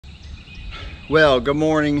Well, good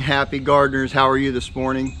morning, happy gardeners. How are you this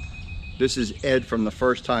morning? This is Ed from The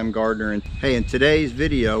First Time Gardener. And hey, in today's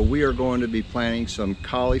video, we are going to be planting some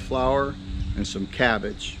cauliflower and some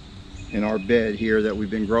cabbage in our bed here that we've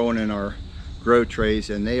been growing in our grow trays,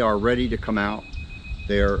 and they are ready to come out.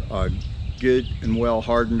 They are good and well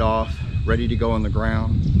hardened off, ready to go in the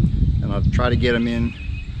ground. And I'll try to get them in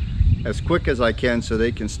as quick as I can so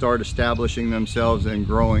they can start establishing themselves and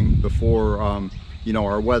growing before you know,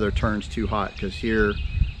 our weather turns too hot, because here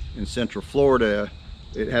in Central Florida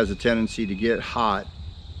it has a tendency to get hot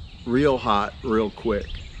real quick.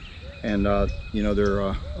 And you know, they're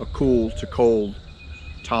a cool to cold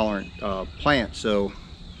tolerant plant, so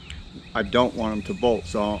I don't want them to bolt.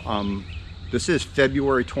 So this is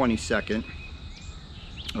February 22nd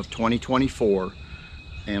of 2024,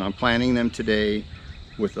 and I'm planting them today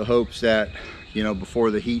with the hopes that, you know,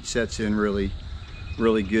 before the heat sets in really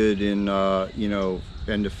good in you know,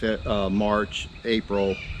 end of March,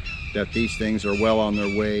 April, that these things are well on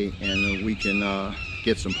their way and we can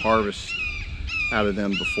get some harvest out of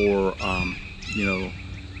them before you know,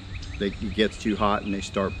 it gets too hot and they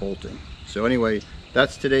start bolting. So anyway,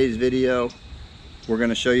 that's today's video. We're going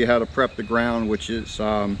to show you how to prep the ground, which is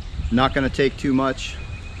not going to take too much.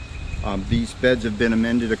 These beds have been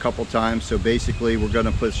amended a couple times, so basically we're going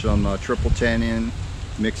to put some triple 10 in,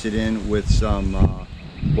 mix it in with some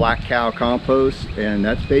black cow compost, and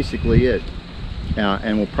that's basically it.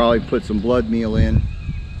 And we'll probably put some blood meal in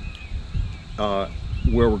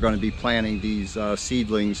where we're going to be planting these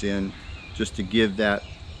seedlings in, just to give that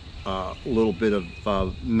little bit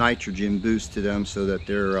of nitrogen boost to them, so that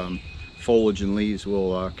their foliage and leaves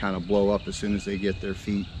will kind of blow up as soon as they get their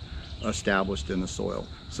feet established in the soil.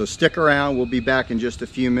 So stick around, we'll be back in just a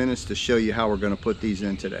few minutes to show you how we're going to put these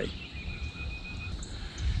in today.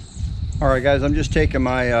 All right guys, I'm just taking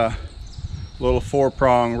my little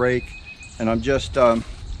 4-prong rake and I'm just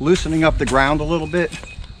loosening up the ground a little bit,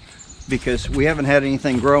 because we haven't had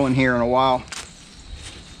anything growing here in a while,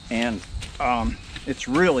 and it's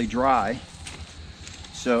really dry.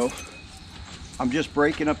 So I'm just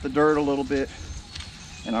breaking up the dirt a little bit,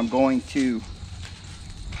 and I'm going to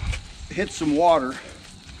hit some water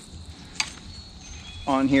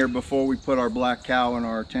on here before we put our black cow and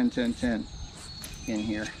our 10-10-10 in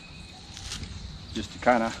here, just to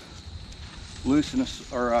kind of loosen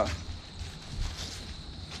us, or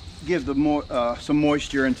give the some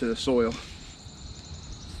moisture into the soil,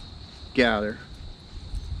 gather.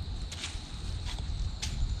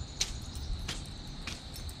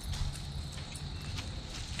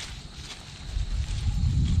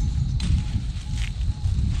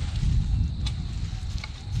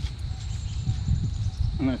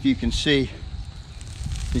 I don't know if you can see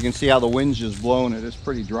how the wind's just blowing it. It's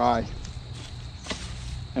pretty dry.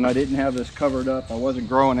 And I didn't have this covered up. I wasn't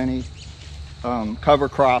growing any cover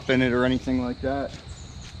crop in it or anything like that.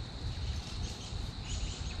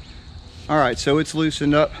 All right, so it's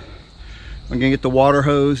loosened up. I'm gonna get the water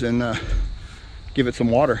hose and give it some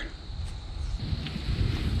water.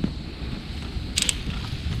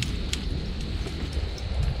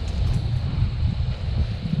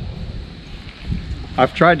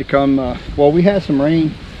 I've tried to come, well, we had some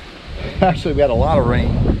rain. Actually, we had a lot of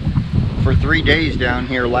rain for 3 days down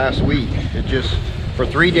here last week. It just, for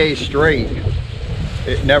 3 days straight,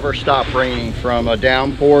 it never stopped raining, from a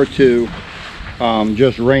downpour to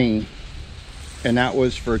just rain. And that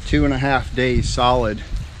was for 2.5 days solid.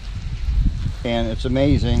 And it's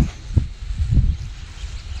amazing.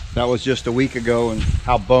 That was just a week ago, and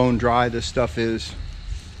how bone dry this stuff is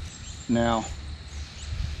now.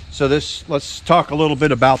 So let's talk a little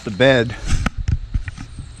bit about the bed.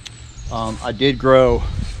 I did grow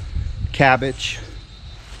cabbage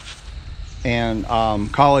and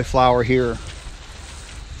cauliflower here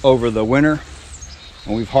over the winter,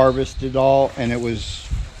 and we've harvested all, and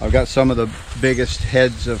I've got some of the biggest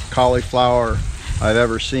heads of cauliflower I've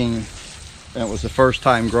ever seen, and it was the first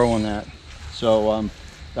time growing that. So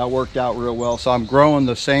that worked out real well. So I'm growing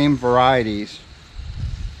the same varieties.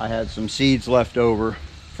 I had some seeds left over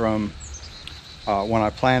from when I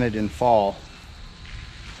planted in fall,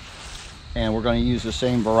 and we're going to use the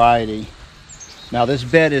same variety. Now this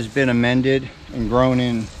bed has been amended and grown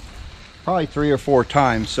in probably 3 or 4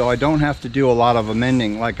 times, so I don't have to do a lot of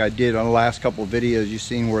amending like I did on the last couple of videos you've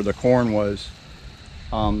seen where the corn was.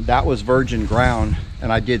 That was virgin ground,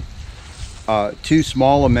 and I did 2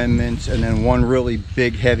 small amendments and then 1 really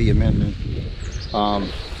big heavy amendment.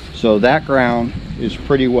 So that ground is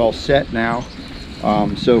pretty well set now.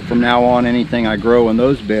 So from now on, anything I grow in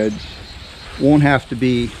those beds won't have to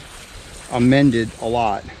be amended a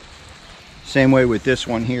lot. Same way with this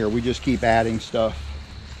one here, we just keep adding stuff.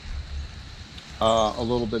 a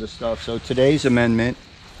little bit of stuff. So today's amendment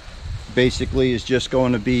basically is just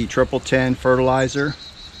going to be 10 fertilizer,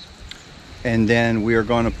 and then we are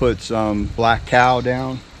going to put some black cow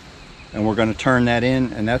down, and we're going to turn that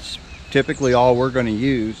in, and that's typically all we're going to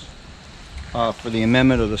use for the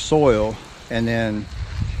amendment of the soil. And then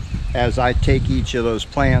as I take each of those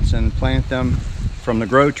plants and plant them from the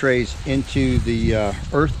grow trays into the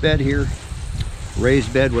earth bed here,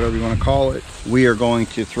 raised bed, whatever you want to call it, we are going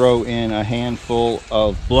to throw in a handful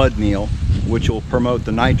of blood meal, which will promote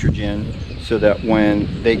the nitrogen, so that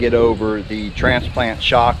when they get over the transplant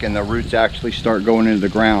shock and the roots actually start going into the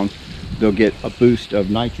ground, they'll get a boost of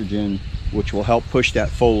nitrogen, which will help push that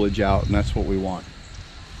foliage out, and that's what we want.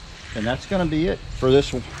 And that's going to be it for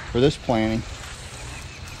this planting.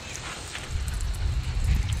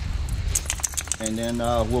 And then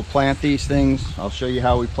we'll plant these things. I'll show you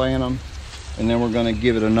how we plant them, and then we're going to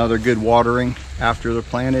give it another good watering after they're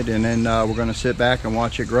planted, and then we're going to sit back and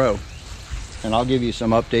watch it grow. And I'll give you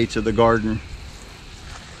some updates of the garden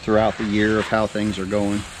throughout the year of how things are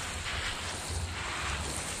going.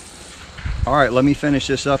 All right, let me finish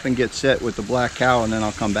this up and get set with the black cow, and then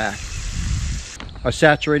I'll come back. I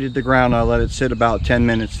saturated the ground. I let it sit about 10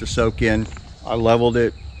 minutes to soak in. I leveled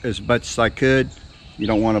it as much as I could. You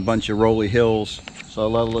don't want a bunch of rolly hills, so I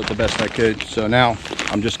leveled it the best I could. So now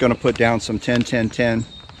I'm just going to put down some 10-10-10, and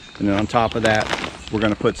then on top of that we're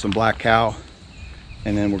going to put some black cow,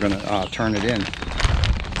 and then we're going to turn it in.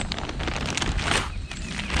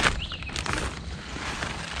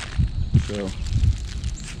 So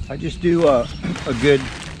I just do a good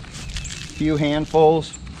few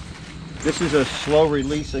handfuls. This is a slow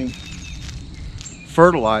releasing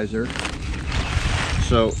fertilizer,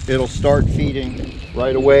 so it'll start feeding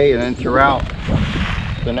right away, and then throughout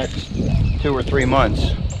the next 2 or 3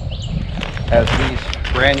 months as these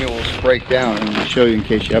granules break down. And I'll show you in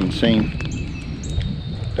case you haven't seen.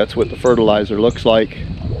 That's what the fertilizer looks like.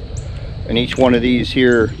 And each one of these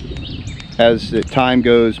here, as the time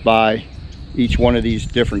goes by, each one of these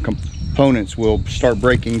different components will start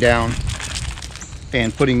breaking down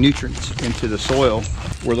and putting nutrients into the soil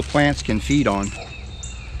where the plants can feed on.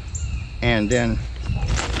 And then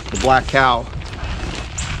the black cow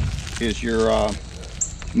is your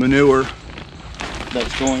manure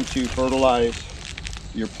that's going to fertilize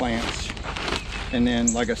your plants. And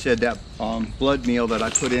then, like I said, that blood meal that I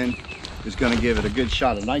put in is going to give it a good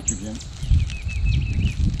shot of nitrogen.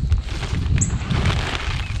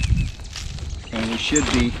 And we should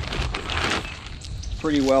be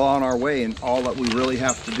pretty well on our way, and all that we really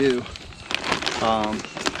have to do,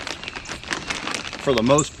 for the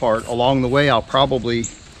most part, along the way, I'll probably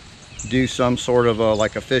do some sort of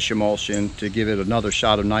like a fish emulsion to give it another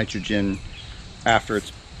shot of nitrogen after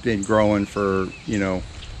it's been growing for, you know,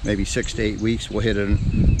 maybe 6 to 8 weeks. We'll hit it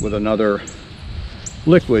with another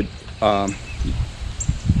liquid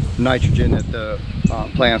nitrogen that the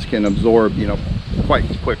plants can absorb, you know, quite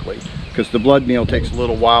quickly, because the blood meal takes a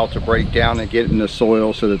little while to break down and get in the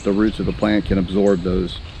soil so that the roots of the plant can absorb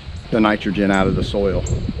the nitrogen out of the soil.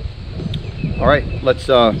 All right, let's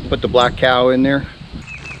put the black cow in there.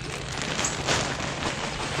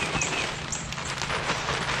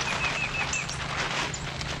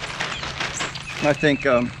 I think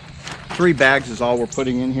 3 bags is all we're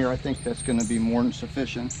putting in here. I think that's going to be more than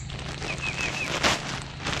sufficient,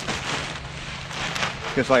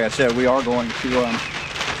 because like I said, we are going to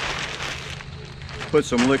put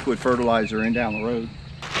some liquid fertilizer in down the road.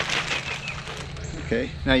 Okay,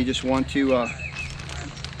 now you just want to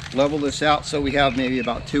level this out so we have maybe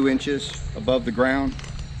about 2 inches above the ground,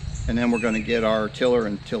 and then we're going to get our tiller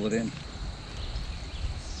and till it in.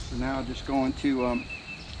 So now I'm just going to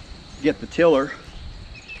get the tiller,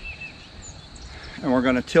 and we're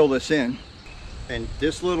going to till this in. And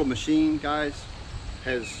this little machine, guys,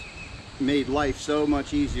 has made life so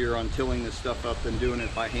much easier on tilling this stuff up than doing it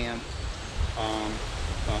by hand.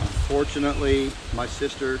 Fortunately, my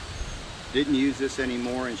sister didn't use this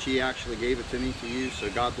anymore, and she actually gave it to me to use, so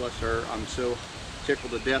God bless her. I'm so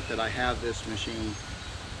tickled to death that I have this machine.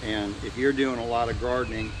 And if you're doing a lot of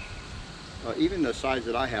gardening, even the size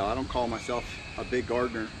that I have, I don't call myself a big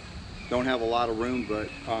gardener, don't have a lot of room, but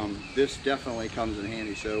this definitely comes in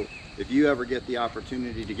handy. So if you ever get the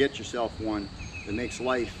opportunity to get yourself one, it makes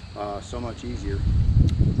life so much easier.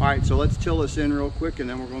 All right, so let's till this in real quick, and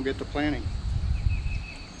then we're going to get to planting.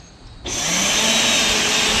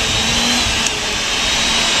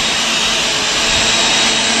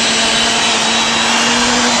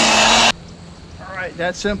 All right,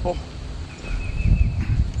 that's simple.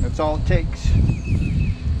 That's all it takes.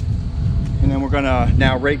 And then we're going to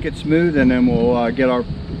now rake it smooth, and then we'll get our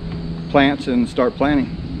plants and start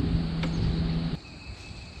planting.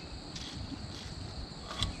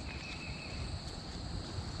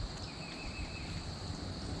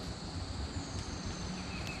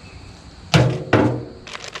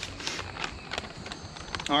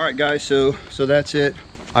 right, guys, so that's it.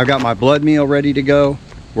 I've got my blood meal ready to go.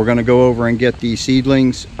 We're going to go over and get these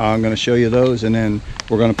seedlings. I'm going to show you those, and then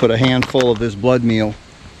we're going to put a handful of this blood meal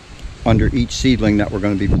under each seedling that we're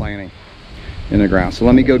going to be planting in the ground. So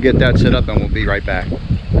let me go get that set up and we'll be right back.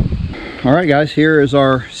 All right, guys, here is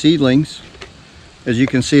our seedlings. As you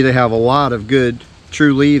can see, they have a lot of good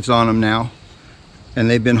true leaves on them now, and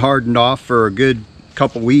they've been hardened off for a good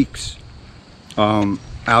couple weeks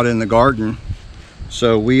out in the garden.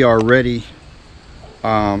 So we are ready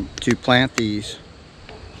to plant these.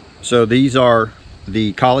 So these are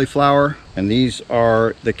the cauliflower and these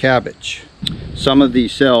are the cabbage. Some of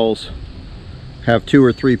these cells have 2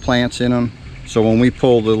 or 3 plants in them. So when we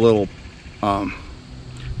pull the little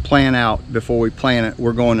plant out before we plant it,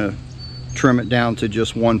 we're going to trim it down to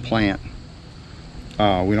just 1 plant.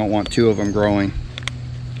 We don't want 2 of them growing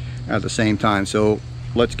at the same time. So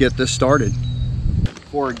let's get this started.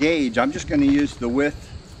 For a gauge, I'm just going to use the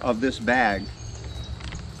width of this bag.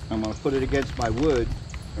 I'm going to put it against my wood,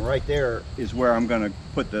 and right there is where I'm going to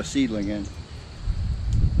put the seedling in.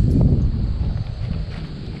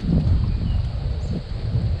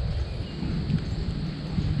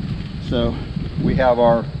 So we have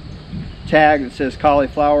our tag that says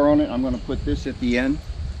cauliflower on it. I'm going to put this at the end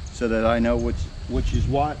so that I know which is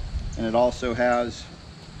what, and it also has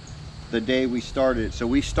the day we started. So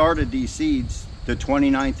we started these seeds the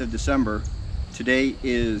 29th of December. Today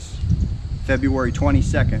is February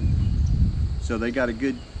 22nd. So they got a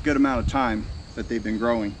good amount of time that they've been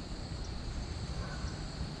growing.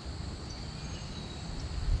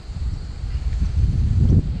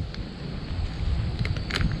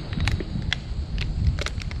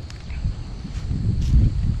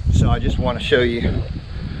 So I just want to show you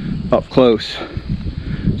up close.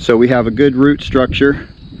 So we have a good root structure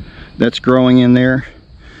that's growing in there,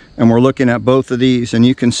 and we're looking at both of these, and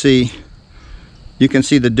you can see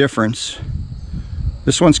the difference.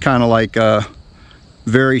 This one's kind of like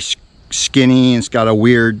very skinny, and it's got a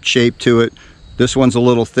weird shape to it. This one's a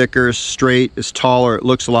little thicker, straight, it's taller, it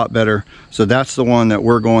looks a lot better. So that's the one that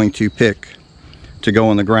we're going to pick to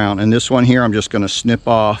go in the ground. And this one here, I'm just going to snip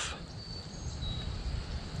off.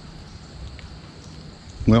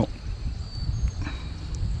 Well,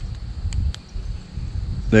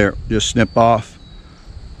 there, just snip off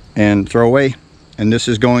and throw away. And this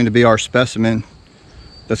is going to be our specimen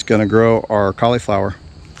that's going to grow our cauliflower.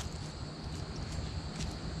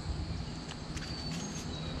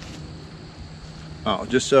 Oh,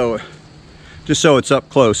 just so it's up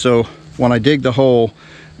close. So when I dig the hole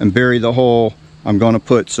and bury the hole, I'm going to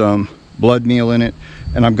put some blood meal in it,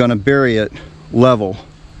 and I'm going to bury it level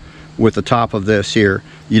with the top of this here.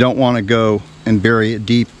 You don't want to go and bury it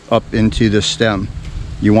deep up into the stem.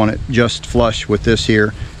 You want it just flush with this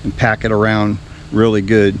here and pack it around really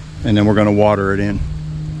good, and then we're going to water it in.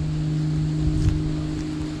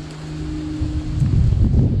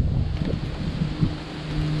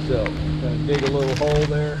 So I'm going to dig a little hole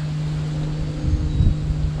there.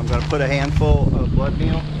 I'm going to put a handful of blood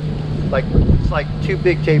meal, it's like 2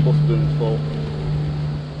 big tablespoons full.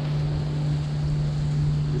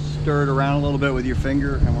 Just stir it around a little bit with your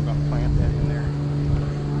finger, and we're going to plant that in there.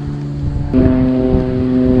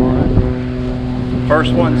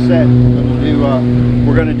 First one set.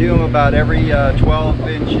 We're going to do them about every 12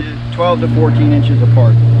 to 14 inches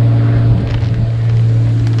apart.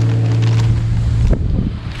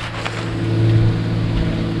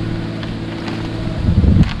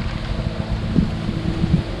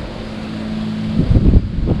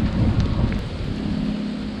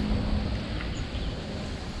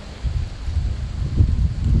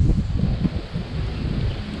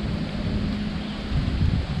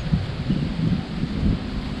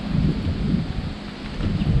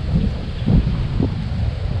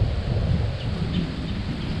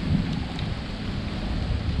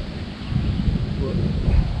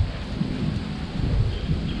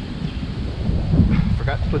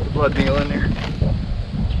 Forgot to put the blood meal in there.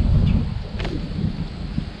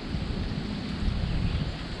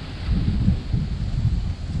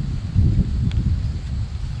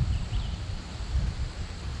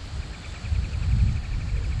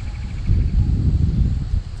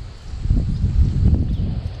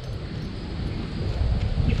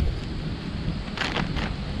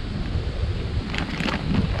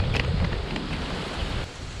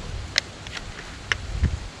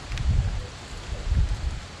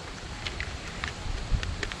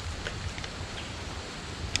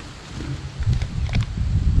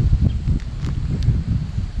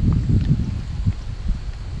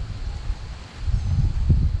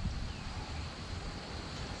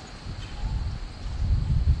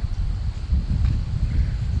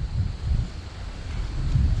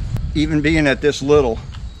 even being at this little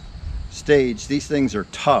stage, these things are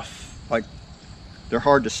tough. Like, they're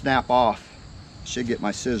hard to snap off. Should get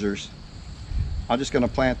my scissors. I'm just going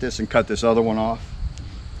to plant this and cut this other one off.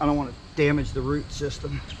 I don't want to damage the root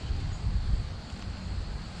system.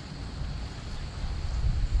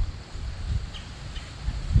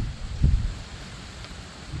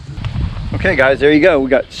 Okay guys, there you go. We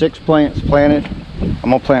got 6 plants planted. I'm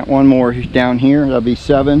gonna plant one more down here. That'll be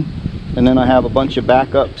 7. And then I have a bunch of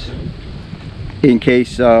backups in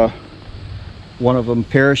case one of them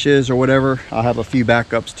perishes or whatever. I'll have a few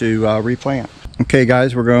backups to replant. Okay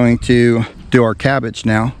guys, we're going to do our cabbage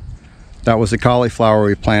now. That was the cauliflower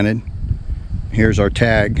we planted. Here's our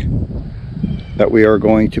tag that we are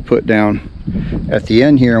going to put down at the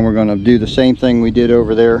end here, and we're going to do the same thing we did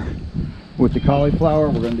over there with the cauliflower.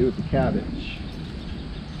 We're going to do it with the cabbage.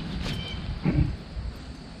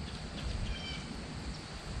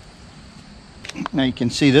 Now you can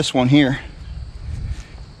see this one here.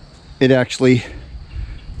 It actually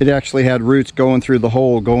had roots going through the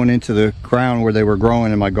hole, going into the ground where they were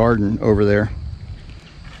growing in my garden over there.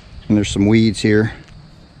 And there's some weeds here.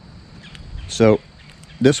 So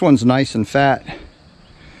this one's nice and fat.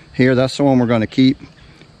 Here, that's the one we're going to keep.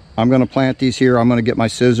 I'm going to plant these here. I'm going to get my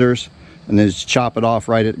scissors and then just chop it off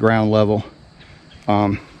right at ground level.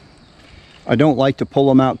 I don't like to pull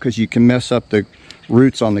them out because you can mess up the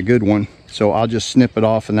roots on the good one. So I'll just snip it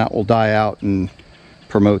off and that will die out and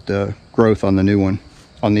promote the growth on the new one,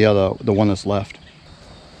 on the one that's left.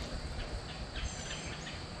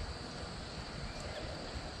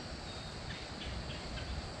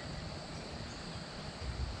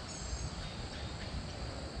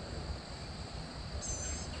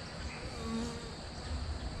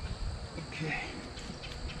 Okay.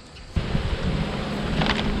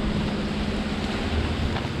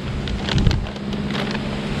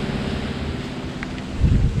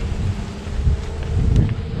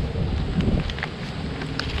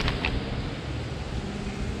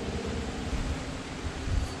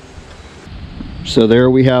 So there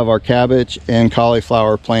we have our cabbage and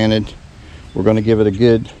cauliflower planted. We're going to give it a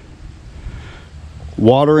good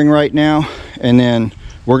watering right now, and then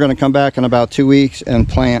we're going to come back in about 2 weeks and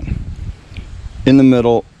plant in the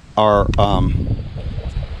middle our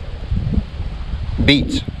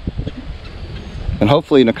beets. And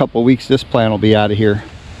hopefully in a couple of weeks this plant will be out of here,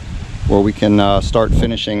 where we can start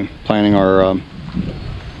finishing planting our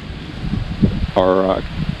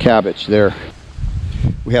cabbage there.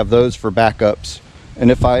 We have those for backups, and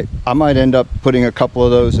if I might end up putting a couple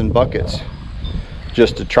of those in buckets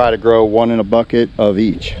just to try to grow one in a bucket of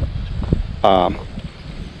each, and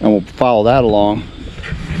we'll follow that along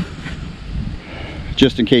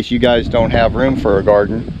just in case you guys don't have room for a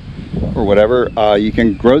garden or whatever. You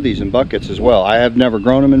can grow these in buckets as well. I have never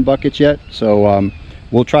grown them in buckets yet, so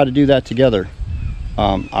we'll try to do that together.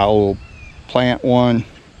 I'll plant one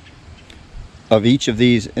of each of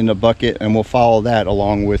these in a bucket, and we'll follow that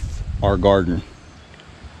along with our garden.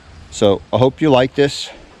 So I hope you like this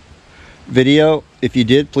video. If you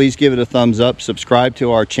did, please give it a thumbs up. Subscribe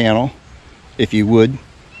to our channel if you would.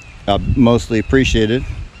 Mostly appreciated.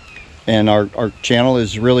 And our channel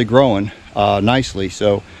is really growing nicely.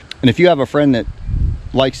 So, and if you have a friend that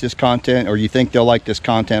likes this content, or you think they'll like this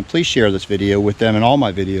content, please share this video with them, and all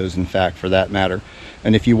my videos, in fact, for that matter.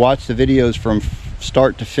 And if you watch the videos from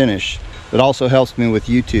start to finish, it also helps me with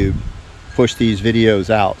YouTube push these videos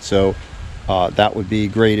out. So that would be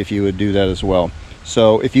great if you would do that as well.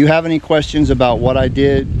 So if you have any questions about what I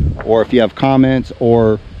did, or if you have comments,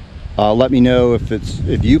 or let me know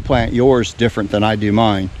if you plant yours different than I do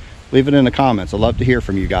mine, leave it in the comments. I'd love to hear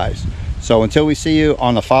from you guys. So until we see you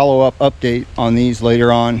on the follow-up update on these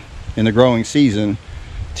later on in the growing season,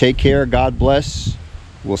 take care, God bless.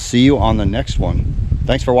 We'll see you on the next one.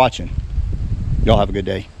 Thanks for watching. Y'all have a good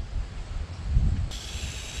day.